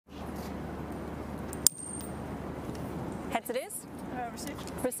it is?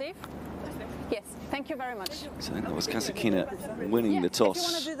 Receive. Receive? Yes, thank you very much. So that was Kasakina winning the toss.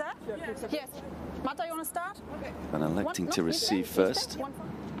 If you want to do that? Yes. Marta, you want to start? And electing to receive first.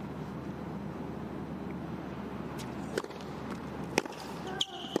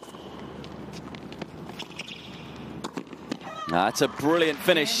 That's a brilliant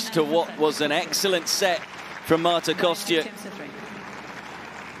finish to what was an excellent set from Marta Kostyuk.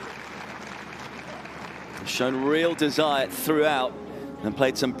 Shown real desire throughout and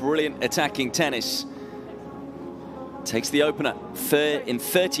played some brilliant attacking tennis. Takes the opener in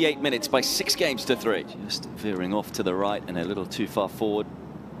 38 minutes by 6 games to 3. Just veering off to the right and a little too far forward.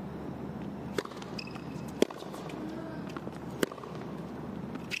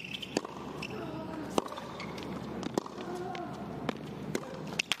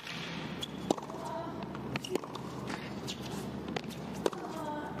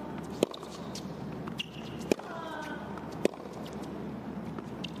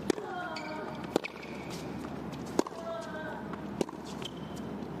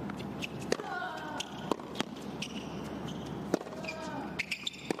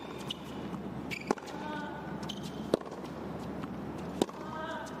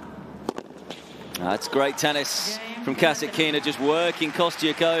 That's great tennis from Kasatkina, just working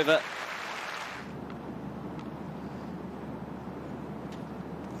Kostyuk over.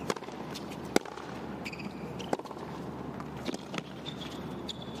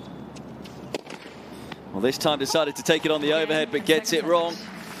 Well, this time decided to take it on the overhead, but gets it wrong.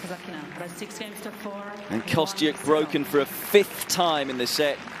 And Kostyuk broken for a 5th time in the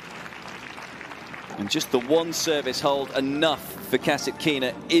set. And just the one service hold enough for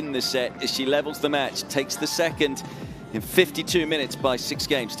Kasatkina in the set as she levels the match, takes the second in 52 minutes by 6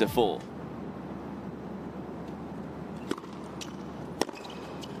 games to 4.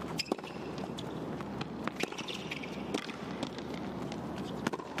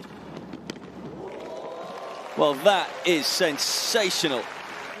 Well, that is sensational.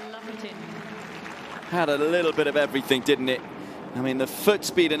 Had a little bit of everything, didn't it? I mean, the foot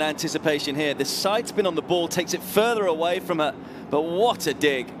speed and anticipation here. The side spin on the ball takes it further away from her, but what a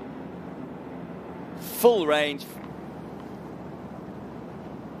dig. Full range.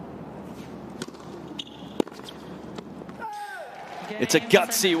 It's a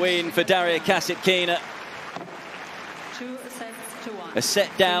gutsy win for Daria Kasatkina. A set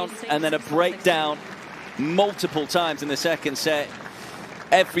down and then a breakdown multiple times in the second set.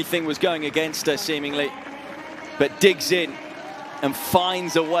 Everything was going against her seemingly, but digs in and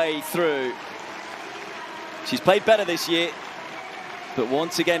finds a way through. She's played better this year, but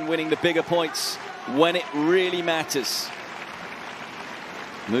once again winning the bigger points when it really matters.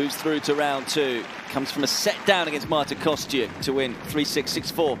 Moves through to round 2. Comes from a set down against Marta Kostyuk to win 3-6,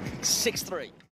 6-4, 6-3.